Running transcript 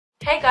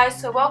Hey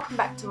guys, so welcome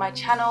back to my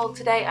channel.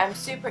 Today I'm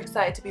super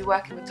excited to be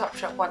working with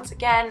Topshop once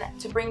again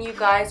to bring you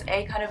guys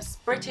a kind of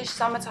British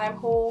summertime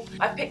haul.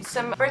 I picked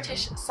some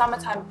British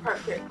summertime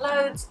appropriate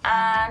clothes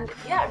and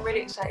yeah, I'm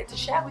really excited to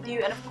share with you,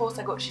 and of course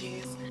I got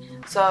shoes.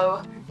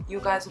 So you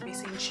guys will be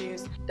seeing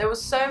shoes. There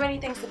was so many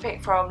things to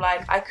pick from,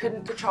 like I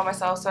couldn't control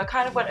myself, so I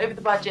kind of went over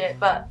the budget,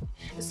 but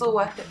it's all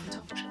worth it for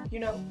Topshop, you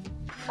know.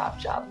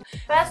 Topshop.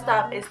 First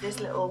up is this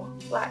little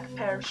black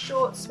pair of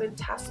shorts with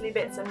tassely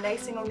bits and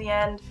lacing on the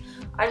end.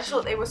 I just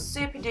thought they were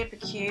super duper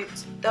cute.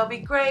 They'll be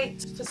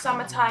great for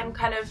summertime,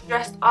 kind of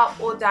dressed up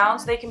or down,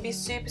 so they can be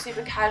super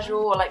casual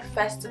or like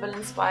festival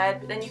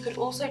inspired, but then you could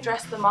also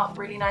dress them up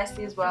really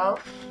nicely as well,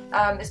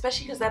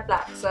 especially because they're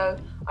black. So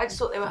I just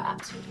thought they were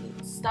absolutely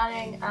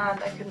stunning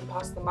and I couldn't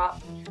pass them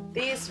up.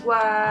 These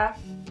were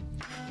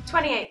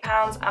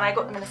 £28 and I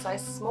got them in a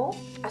size small.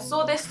 I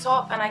saw this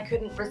top and I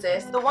couldn't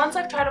resist. The ones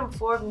I've tried on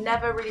before have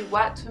never really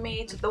worked for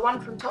me. The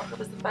one from Topshop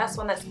was the first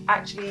one that's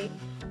actually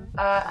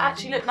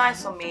looked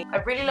nice on me. I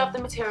really love the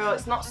material.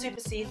 It's not super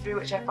see-through,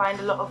 which I find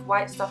a lot of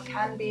white stuff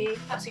can be.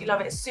 Absolutely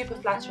love it. It's super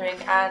flattering,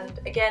 and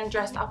again,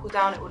 dressed up or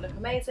down it will look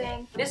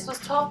amazing. This was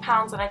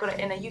 £12 and I got it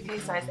in a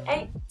UK size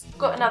 8.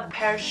 Got another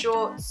pair of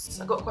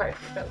shorts. I got quite a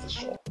few pairs of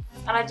shorts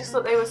and I just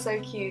thought they were so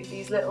cute.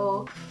 These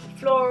little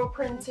floral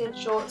printed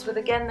shorts with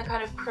again the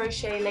kind of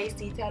crochet lace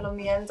detail on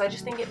the ends. I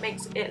just think it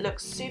makes it look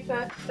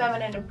super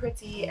feminine and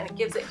pretty, and it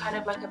gives it kind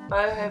of like a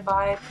boho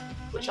vibe,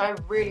 which I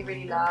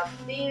really love.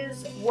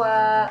 These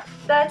were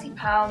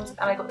 £30 and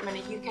I got them in a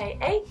UK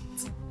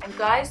 8. And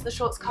guys, the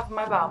shorts cover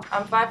my bum.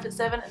 I'm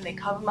 5'7" and they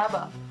cover my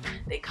bum.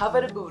 They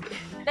cover the booty.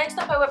 Next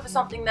up I went for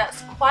something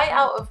that's quite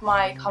out of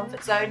my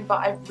comfort zone, but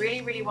I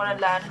really want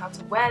to learn how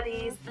to wear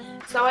these.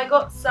 So I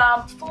got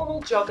some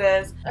formal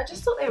joggers. I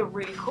just thought they were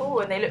really cool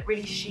and they look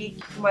really chic.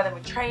 You can wear them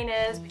with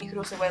trainers, but you could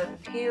also wear them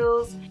with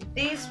heels.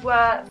 These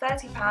were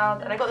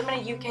 £30 and I got them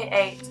in a UK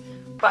 8.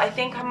 But I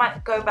think I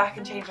might go back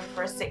and change them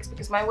for a 6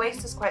 because my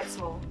waist is quite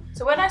small.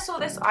 So when I saw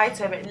this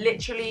item, it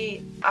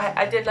literally,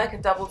 I did like a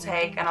double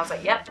take and I was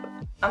like, yep,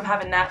 I'm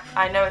having that.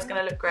 I know it's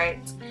gonna look great.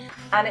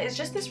 And it's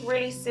just this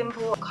really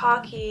simple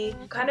khaki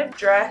kind of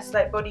dress,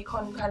 like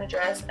bodycon kind of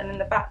dress, and then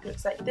the back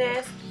looks like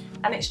this.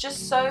 And it's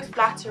just so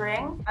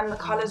flattering and the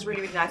colour's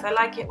really nice. I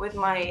like it with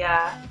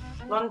my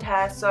blonde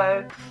hair,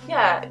 so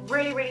yeah,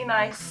 really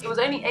nice. It was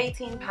only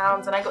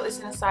 £18 and I got this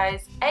in a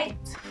size 8.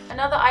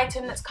 Another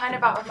item that's kind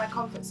of out of my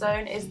comfort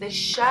zone is this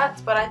shirt,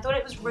 but I thought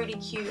it was really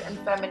cute and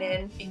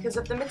feminine because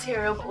of the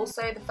material, but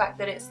also the fact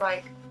that it's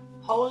like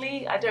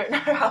holey. I don't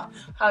know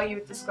how you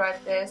would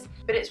describe this,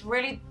 but it's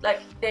really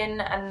like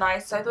thin and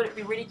nice, so I thought it'd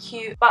be really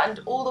cute, buttoned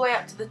all the way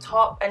up to the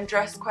top and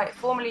dressed quite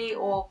formally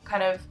or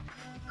kind of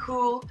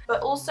cool,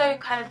 but also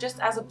kind of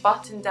just as a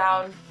button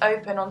down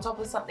open on top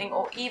of something,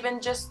 or even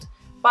just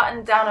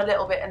buttoned down a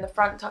little bit in the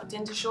front tucked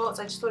into shorts.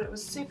 I just thought it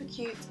was super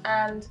cute,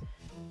 and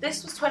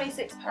this was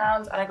 £26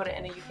 and I got it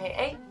in a UK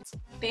 8.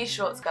 These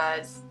shorts,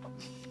 guys,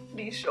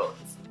 these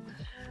shorts.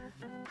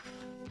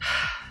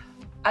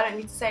 I don't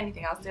need to say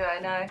anything else, do I?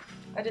 No,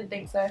 I didn't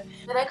think so.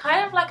 They're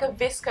kind of like a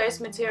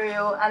viscose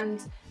material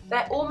and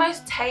they're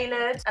almost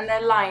tailored and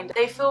they're lined.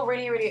 They feel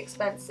really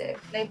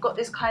expensive. They've got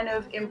this kind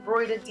of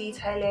embroidered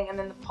detailing and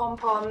then the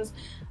pom-poms,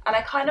 and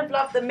I kind of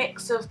love the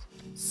mix of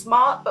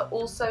smart but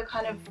also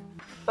kind of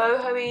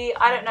boho-y.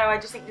 I don't know, I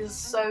just think this is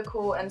so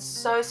cool and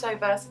so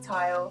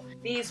versatile.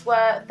 These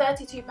were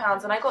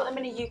 £32 and I got them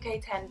in a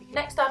UK 10.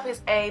 Next up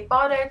is a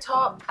Bardo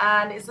top,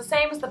 and it's the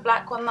same as the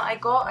black one that I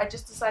got. I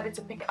just decided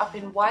to pick it up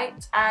in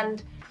white,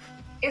 and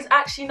it's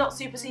actually not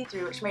super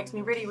see-through, which makes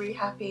me really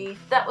happy.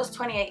 That was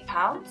 £28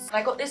 and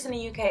I got this in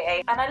a UK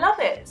 8 and I love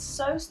it. It's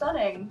so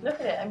stunning. Look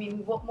at it. I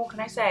mean, what more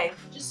can I say?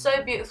 Just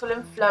so beautiful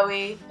and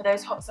flowy for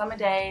those hot summer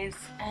days,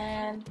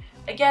 and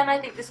again, I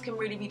think this can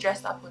really be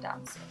dressed up or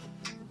down. So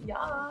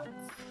yes.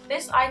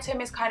 This item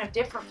is kind of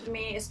different for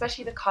me,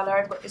 especially the colour.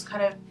 I've got this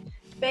kind of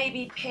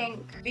baby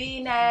pink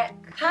v-neck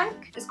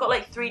tank. It's got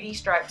like 3D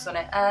stripes on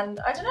it,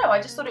 and I don't know,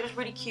 I just thought it was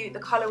really cute. The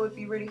colour would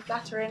be really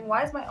flattering.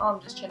 Why is my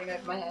arm just chilling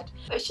over my head?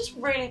 But it's just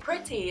really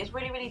pretty. It's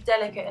really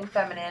delicate and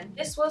feminine.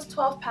 This was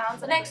 £12.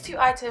 The next two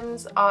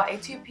items are a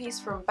two-piece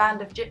from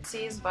Band of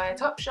Gypsies via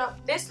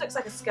Topshop. This looks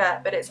like a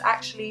skirt, but it's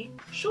actually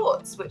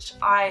shorts, which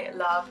I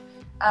love.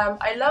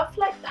 I love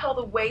like how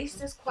the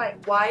waist is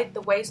quite wide,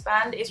 the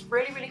waistband. It's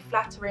really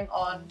flattering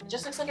on. It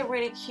just looks like a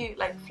really cute,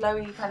 like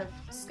flowy kind of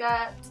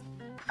skirt.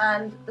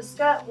 And the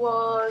skirt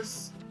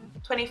was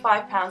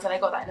 £25 and I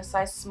got that in a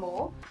size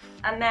small.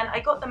 And then I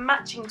got the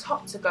matching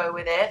top to go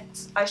with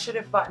it. I should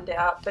have buttoned it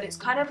up, but it's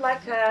kind of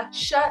like a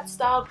shirt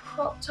styled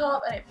crop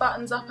top and it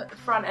buttons up at the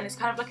front and it's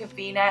kind of like a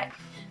v-neck.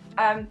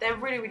 They're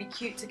really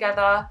cute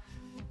together.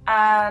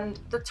 And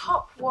the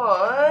top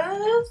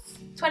was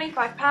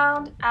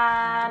 £25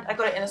 and I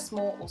got it in a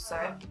small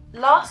also.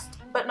 Last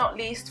but not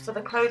least, for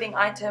the clothing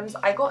items,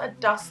 I got a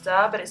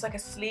duster, but it's like a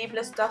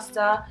sleeveless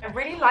duster. I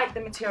really like the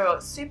material.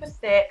 It's super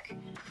thick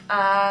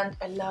and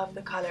I love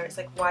the colour. It's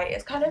like white.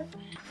 It's kind of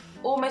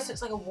almost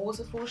looks like a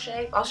waterfall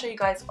shape. I'll show you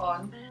guys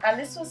on. And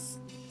this was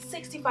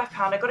 £65.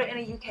 I got it in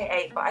a UK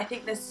 8, but I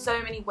think there's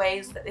so many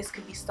ways that this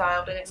could be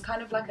styled, and it's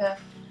kind of like a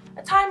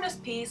timeless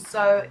piece.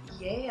 So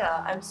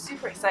yeah, I'm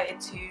super excited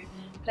to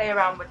play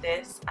around with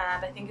this,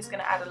 and I think it's going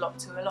to add a lot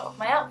to a lot of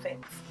my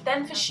outfits.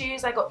 Then for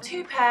shoes, I got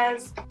 2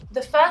 pairs.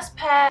 The first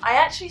pair I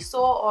actually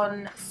saw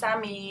on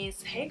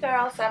Sammy's, hey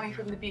girl, Sammy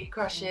from the Beauty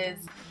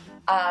Crushes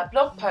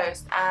blog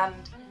post,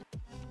 and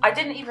I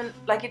didn't even,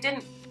 like, it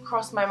didn't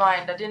cross my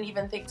mind. I didn't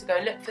even think to go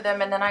look for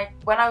them, and then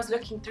when I was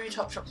looking through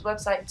Topshop's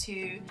website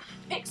to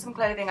pick some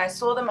clothing, I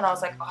saw them and I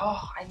was like,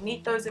 oh, I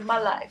need those in my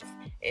life.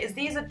 It is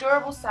these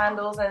adorable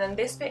sandals, and then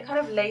this bit kind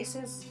of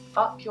laces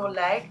up your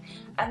leg,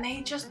 and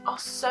they just are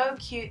so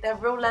cute. They're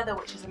real leather,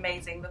 which is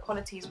amazing. The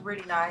quality is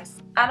really nice,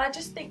 and I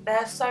just think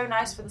they're so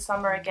nice for the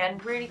summer. Again,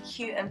 really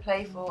cute and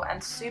playful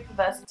and super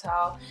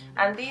versatile.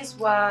 And these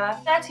were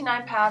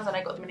 £39, and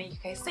I got them in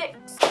a UK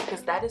 6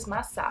 because that is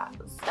my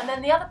size. And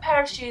then the other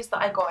pair of shoes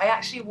that I got, I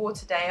actually wore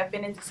today. I've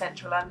been into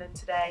central London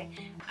today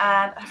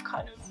and I've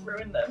kind of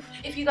ruined them.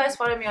 If you guys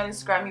follow me on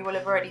Instagram, you will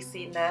have already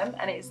seen them,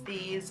 and it's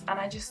these, and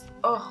I just,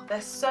 oh,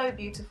 they're so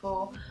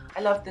beautiful.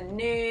 I love the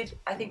nude.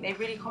 I think they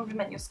really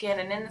complement your skin,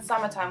 and in the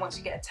summertime, once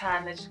you get a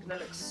tan, they're just gonna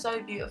look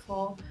so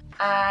beautiful.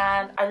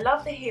 And I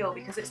love the heel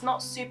because it's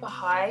not super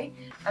high,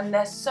 and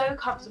they're so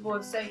comfortable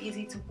and so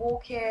easy to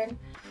walk in.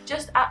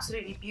 Just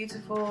absolutely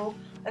beautiful.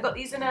 I got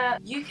these in a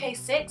UK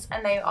 6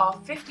 and they are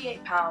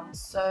 £58.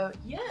 So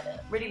yeah,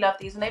 really love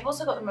these. And they've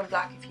also got them in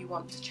black if you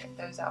want to check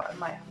those out. I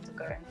might have to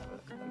go and have a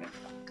look at them in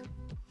black.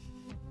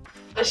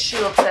 The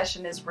shoe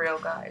obsession is real,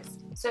 guys.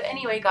 So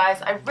anyway,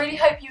 guys, I really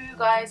hope you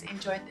guys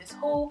enjoyed this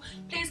haul.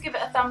 Please give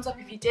it a thumbs up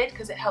if you did,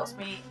 because it helps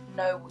me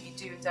know what you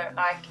do and don't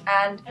like.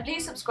 And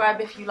please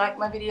subscribe if you like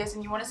my videos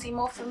and you want to see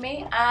more from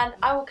me. And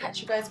I will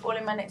catch you guys all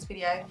in my next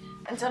video.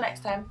 Until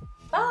next time,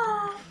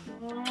 bye!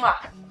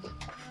 Mwah.